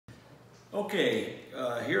Okay,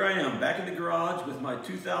 here I am back in the garage with my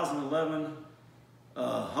 2011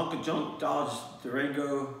 hunk of junk Dodge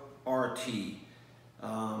Durango RT.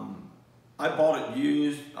 I bought it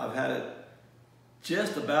used. I've had it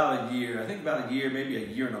just about a year. I think about a year, maybe a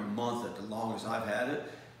year and a month at the longest I've had it.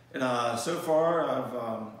 And so far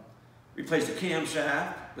I've replaced the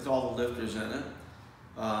camshaft with all the lifters in it.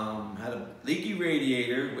 Had a leaky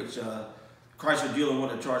radiator, which Chrysler dealer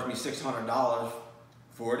wanted to charge me $600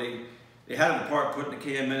 for it. They had it apart, put the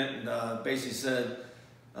cam in it, and basically said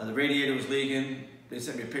the radiator was leaking. They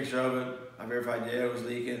sent me a picture of it. I verified, yeah, it was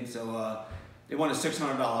leaking. So they wanted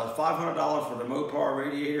 $600, $500 for the Mopar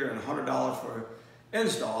radiator and $100 for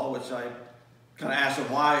install, which I kind of asked them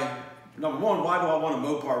why. Number one, why do I want a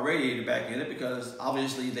Mopar radiator back in it? Because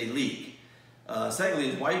obviously they leak. Secondly,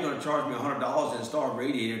 is why are you going to charge me $100 to install a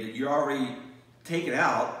radiator that you're already taking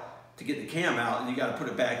out to get the cam out, and you got to put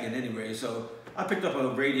it back in anyway? So I picked up a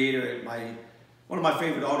radiator at one of my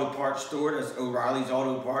favorite auto parts store, that's O'Reilly's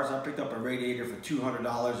Auto Parts. I picked up a radiator for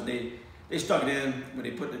 $200, and they stuck it in when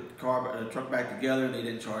they put the truck back together, and they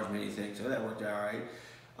didn't charge me anything, so that worked out all right.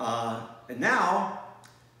 And now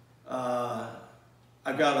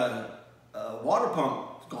I've got a water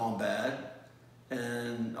pump gone bad,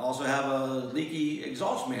 and also have a leaky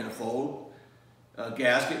exhaust manifold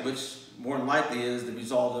gasket, which more than likely is the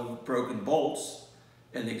result of broken bolts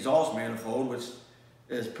in the exhaust manifold, which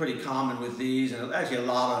is pretty common with these. And actually a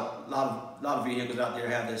lot of vehicles out there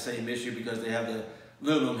have the same issue because they have the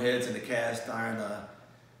aluminum heads and the cast iron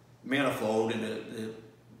manifold, and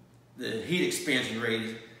the heat expansion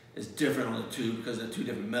rate is different on the two because they're two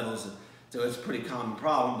different metals. So it's a pretty common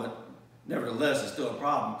problem, but nevertheless, it's still a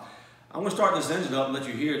problem. I'm going to start this engine up and let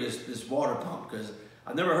you hear this water pump, because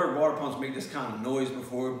I've never heard water pumps make this kind of noise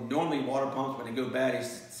before. Normally water pumps, when they go bad, it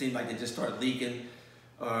seems like they just start leaking,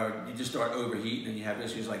 or you just start overheating and you have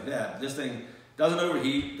issues like that. This thing doesn't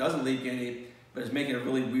overheat, doesn't leak any, but it's making a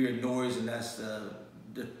really weird noise, and that's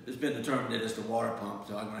it's been determined that it's the water pump,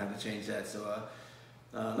 so I'm going to have to change that. So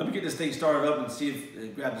let me get this thing started up and see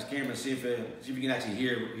if grab this camera and see if you can actually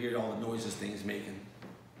hear all the noise this thing is making.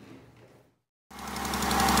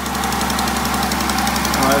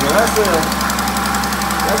 Alright, well that's the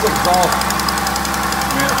exhaust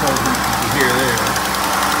manifold you can hear there.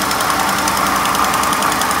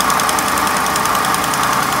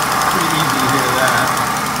 Pretty easy to hear that.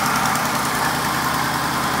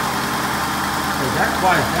 So that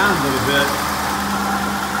quiets down a little bit.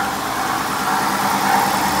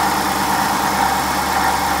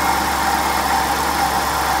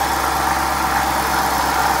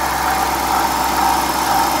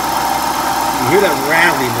 You hear that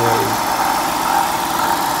rattling noise.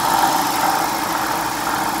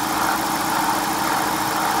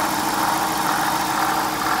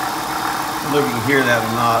 I don't know if you can hear that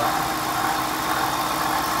or not.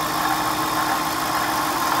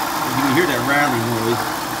 You can hear that rattling noise.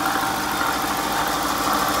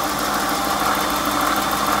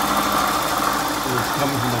 It's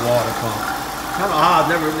coming from the water pump. Kind of odd.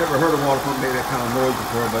 Never heard a water pump make that kind of noise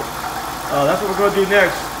before, but that's what we're going to do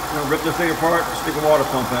next. I'm gonna rip this thing apart and stick a water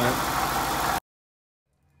pump in it.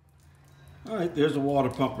 All right, there's a water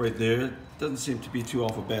pump right there. It doesn't seem to be too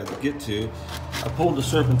awful bad to get to. I pulled the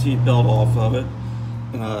serpentine belt off of it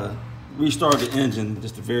and restarted the engine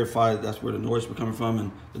just to verify that that's where the noise was coming from,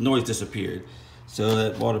 and the noise disappeared. So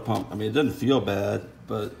that water pump, I mean, it doesn't feel bad,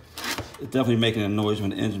 but it's definitely making a noise when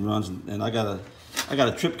the engine runs. And I got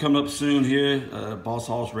a trip coming up soon here, Boss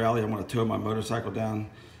Hall's rally. I'm gonna tow my motorcycle down.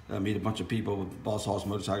 Meet a bunch of people with Boss Hall's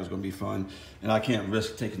motorcycle. Is going to be fun, and I can't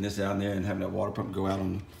risk taking this down there and having that water pump go out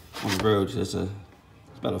on the road. So it's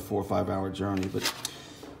about a 4 or 5 hour journey. But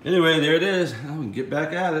anyway, there it is. I'm going to get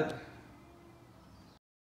back at it.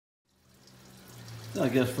 I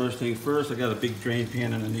guess first thing first, I got a big drain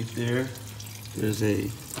pan underneath there. There's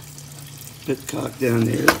a pitcock down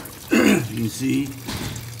there. You can see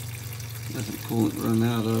got some coolant running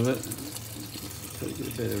out of it. Try to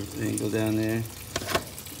get a better angle down there.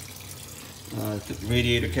 Took the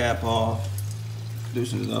radiator cap off,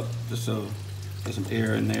 loosened it up just so there's some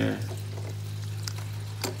air in there.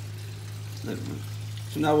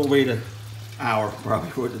 So now we'll wait an hour probably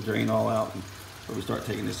for it to drain all out before we start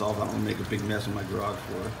taking this off. I don't want to make a big mess in my garage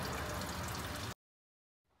floor.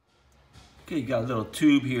 Okay, you got a little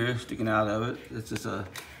tube here sticking out of it. It's just a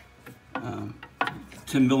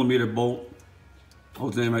 10mm bolt.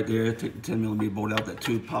 Holds it in right there. Take the 10mm bolt out. That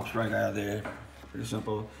tube pops right out of there. Pretty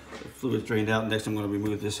simple. The fluid's drained out. Next, I'm going to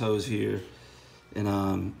remove this hose here, and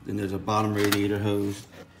then there's a bottom radiator hose.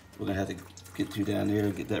 We're going to have to get to down there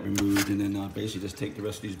and get that removed, and then basically just take the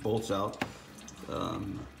rest of these bolts out.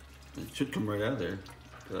 It should come right out of there.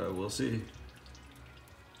 we'll see.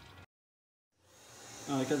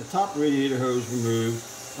 I got the top radiator hose removed.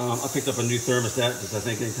 I picked up a new thermostat because I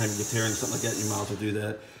think anytime you get tearing something like that, you might as well do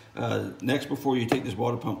that. Next, before you take this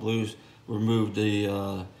water pump loose, remove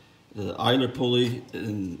the idler pulley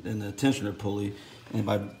and the tensioner pulley. And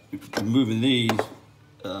by removing these,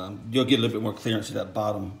 you'll get a little bit more clearance to that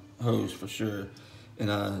bottom hose for sure.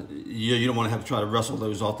 And you don't want to have to try to wrestle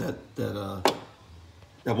those off that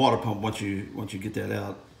water pump once you get that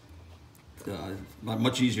out.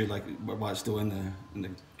 Much easier, like while it's still in the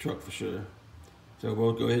truck for sure. So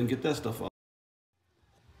we'll go ahead and get that stuff off.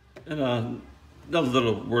 And another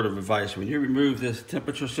little word of advice: when you remove this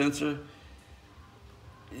temperature sensor,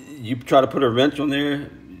 you try to put a wrench on there.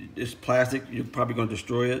 It's plastic. You're probably going to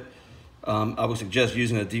destroy it. I would suggest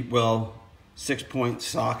using a deep well 6-point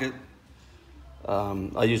socket.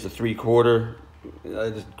 I used a 3/4. I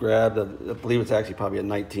just grabbed, I believe it's actually probably a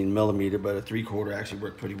 19 millimeter, but a 3/4 actually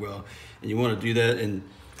worked pretty well. And you want to do that, and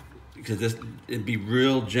because it'd be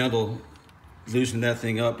real gentle, loosen that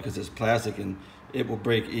thing up because it's plastic and it will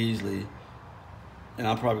break easily. And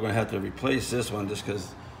I'm probably going to have to replace this one just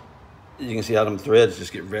because you can see how them threads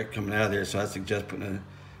just get wrecked coming out of there. So I suggest putting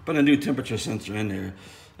a new temperature sensor in there.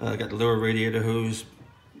 I got the lower radiator hose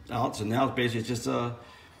out, so now it's basically just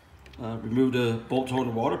remove the bolt to hold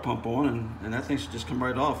the water pump on, and that thing should just come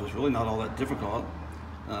right off. It's really not all that difficult.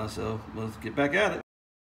 So let's get back at it.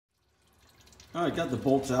 All right, got the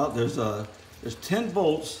bolts out. There's 10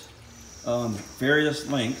 bolts, various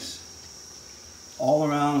lengths, all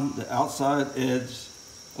around the outside edge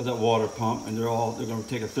of that water pump, and they're going to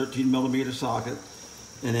take a 13 millimeter socket,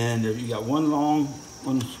 and then you got one long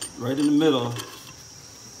one right in the middle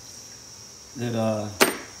that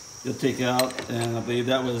you'll take out, and I believe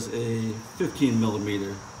that was a 15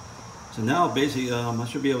 millimeter. So now basically I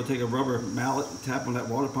should be able to take a rubber mallet and tap on that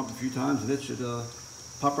water pump a few times, and it should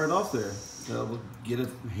pop right off there. So we'll get a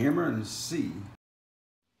hammer and see.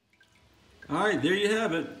 All right, there you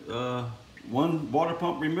have it. One water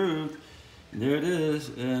pump removed, and there it is.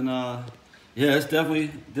 And yeah, it's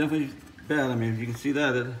definitely bad. I mean, you can see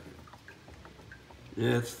that.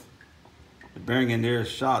 It's the bearing in there is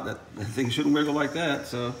shot. That thing shouldn't wiggle like that.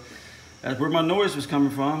 So that's where my noise was coming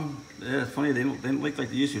from. Yeah, it's funny, they don't leak like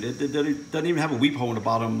they used to. It doesn't even have a weep hole in the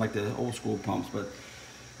bottom like the old school pumps. But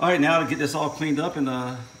all right, now to get this all cleaned up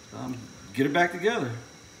and get it back together.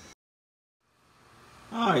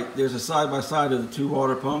 All right, there's a side-by-side of the two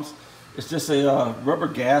water pumps. It's just a rubber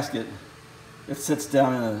gasket that sits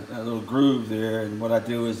down in a little groove there. And what I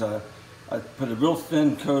do is I put a real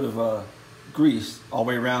thin coat of grease all the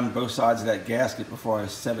way around both sides of that gasket before I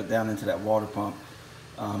set it down into that water pump.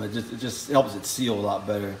 It just helps it seal a lot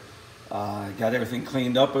better. Got everything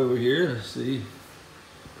cleaned up over here. Let's see.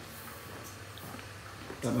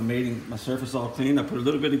 Got my surface all clean. I put a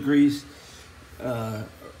little bit of grease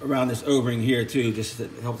around this O-ring here too, just to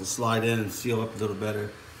help it slide in and seal up a little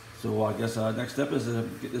better. So I guess next step is to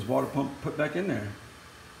get this water pump put back in there.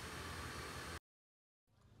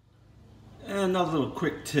 And another little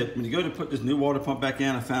quick tip: when you go to put this new water pump back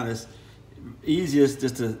in, I found it's easiest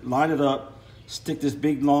just to line it up, stick this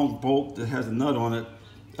big long bolt that has a nut on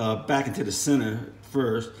it back into the center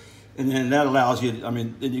first, and then that allows you,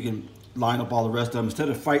 then you can line up all the rest of them. Instead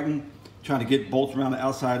of fighting, trying to get bolts around the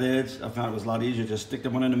outside edge, I found it was a lot easier. Just stick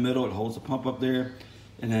them one in the middle, it holds the pump up there,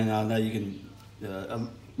 and then now you can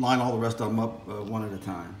line all the rest of them up one at a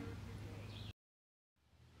time.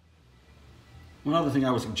 One other thing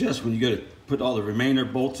I would suggest when you go to put all the remainder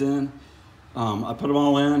bolts in, I put them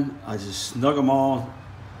all in, I just snug them all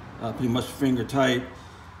pretty much finger tight,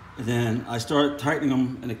 and then I start tightening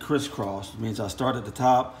them in a crisscross. It means I start at the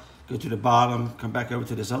top, go to the bottom, come back over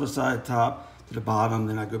to this other side, top to the bottom,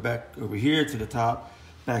 then I go back over here to the top,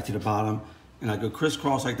 back to the bottom, and I go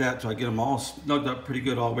crisscross like that till I get them all snugged up pretty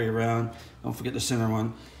good all the way around. Don't forget the center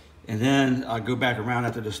one. And then I go back around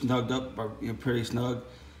after they're snugged up, pretty snug.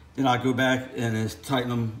 Then I go back and just tighten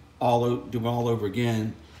them do them all over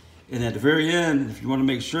again. And at the very end, if you want to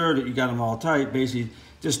make sure that you got them all tight, basically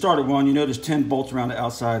just start at one. You know there's 10 bolts around the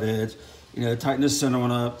outside edge. Tighten this center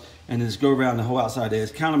one up, and then just go around the whole outside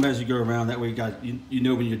edge. Count them as you go around. That way you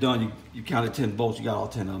know when you're done, you counted 10 bolts, you got all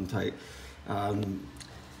 10 of them tight.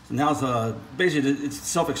 So now it's basically it's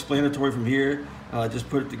self-explanatory from here. Just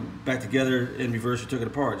put it back together in reverse. You took it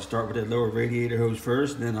apart. Start with that lower radiator hose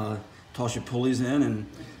first, then toss your pulleys in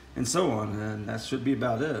and so on, and that should be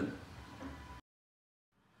about it.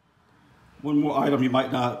 One more item you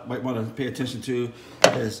might want to pay attention to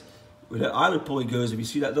is where that idler pulley goes. If you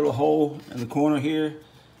see that little hole in the corner here,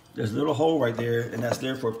 there's a little hole right there, and that's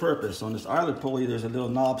there for a purpose. On this idler pulley, there's a little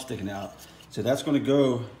knob sticking out. So that's going to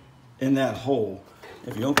go in that hole.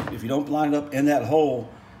 if you don't line it up in that hole,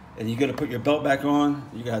 and you got to put your belt back on,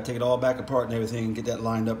 you got to take it all back apart and everything and get that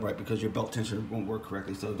lined up right, because your belt tensioner won't work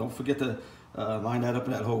correctly. So don't forget to line that up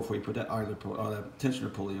in that hole before you put that that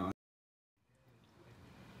tensioner pulley on.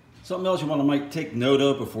 Something else you want to might take note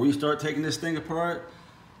of before you start taking this thing apart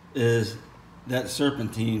is that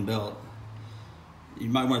serpentine belt. You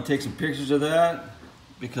might want to take some pictures of that,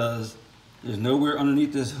 because there's nowhere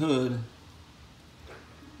underneath this hood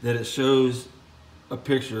that it shows a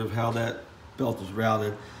picture of how that belt is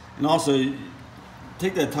routed. And also,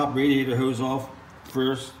 take that top radiator hose off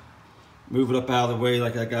first, move it up out of the way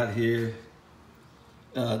like I got here.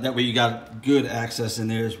 That way you got good access in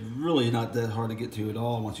there. It's really not that hard to get to at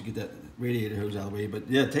all once you get that radiator hose out of the way. But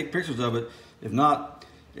yeah, take pictures of it. If not,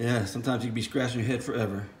 yeah, sometimes you can be scratching your head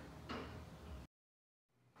forever.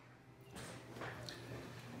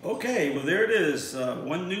 Okay, well there it is.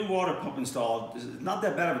 One new water pump installed. It's not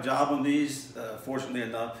that bad of a job on these, fortunately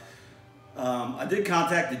enough. I did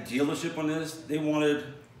contact the dealership on this. They wanted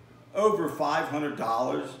over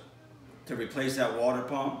 $500 to replace that water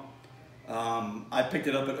pump. I picked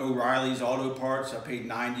it up at O'Reilly's Auto Parts. I paid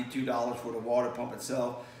 $92 for the water pump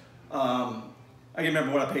itself. I can't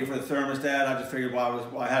remember what I paid for the thermostat. I just figured while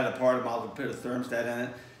I had it apart, I might as well put a thermostat in it.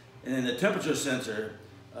 And then the temperature sensor,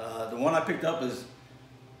 the one I picked up is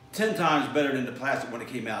 10 times better than the plastic when it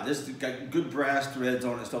came out. This has got good brass threads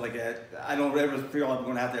on it and stuff like that. I don't ever feel I'm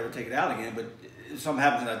going to have to ever take it out again, but if something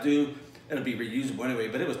happens and I do, it'll be reusable anyway.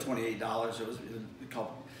 But it was $28. It was a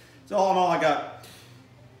couple. So all in all, I got,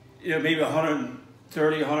 you know, maybe about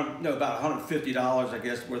 $150, I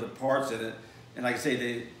guess, worth of parts in it. And like I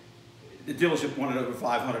say, the dealership wanted over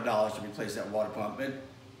 $500 to replace that water pump. And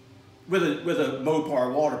with a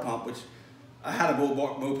Mopar water pump, which I had a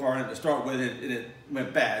Mopar in it to start with, and it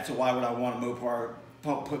went bad. So why would I want a Mopar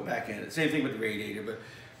pump put back in it? Same thing with the radiator.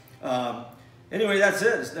 But anyway, that's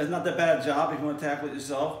it. It's not that bad a job if you want to tackle it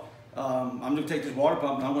yourself. I'm going to take this water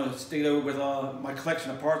pump and I'm going to stick it over with my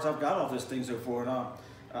collection of parts I've got off this thing so far. And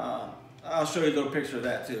I'll show you a little picture of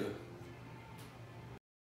that too.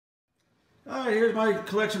 All right, here's my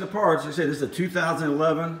collection of parts. Like I said, this is a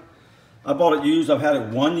 2011. I bought it used. I've had it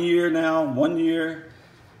 1 year now, 1 year.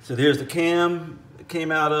 So there's the cam that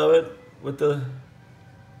came out of it with the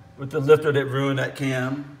lifter that ruined that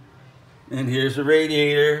cam. And here's the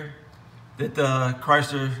radiator that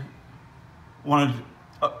Chrysler wanted.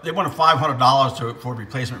 They wanted $500 for a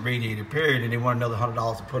replacement radiator, period, and they wanted another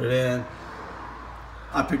 $100 to put it in.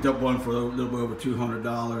 I picked up one for a little bit over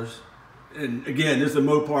 $200. And again, this is a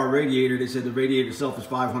Mopar radiator. They said the radiator itself is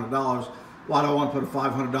 $500. Why do I want to put a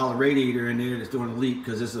 $500 radiator in there that's doing a leak?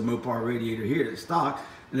 Because this is a Mopar radiator here that's stock,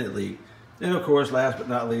 and it leaked. And of course, last but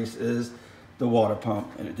not least, is the water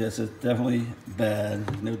pump. And this is definitely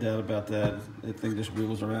bad, no doubt about that. That thing just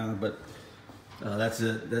wiggles around, but that's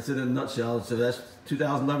it. That's it in a nutshell. So that's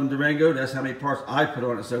 2011 Durango. That's how many parts I put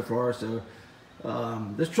on it so far. So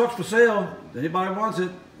this truck's for sale. If anybody wants it,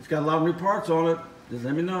 it's got a lot of new parts on it. Just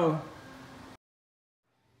let me know.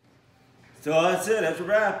 So that's it. That's a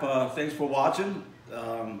wrap. Thanks for watching.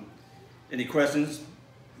 Any questions,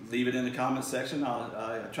 leave it in the comments section.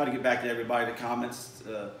 I try to get back to everybody in the comments.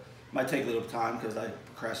 Might take a little time because I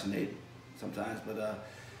procrastinate sometimes, but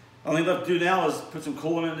only left to do now is put some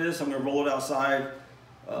coolant in this. I'm going to roll it outside,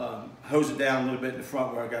 hose it down a little bit in the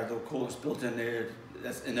front where I got a little coolant spilt in there.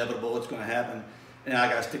 That's inevitable. It's going to happen. And I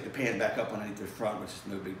got to stick the pan back up underneath the front, which is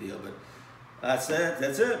no big deal. But that's it.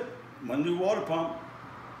 That's it. One new water pump.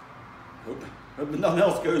 Hope nothing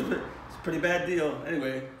else goes, but it's a pretty bad deal.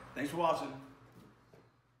 Anyway, thanks for watching.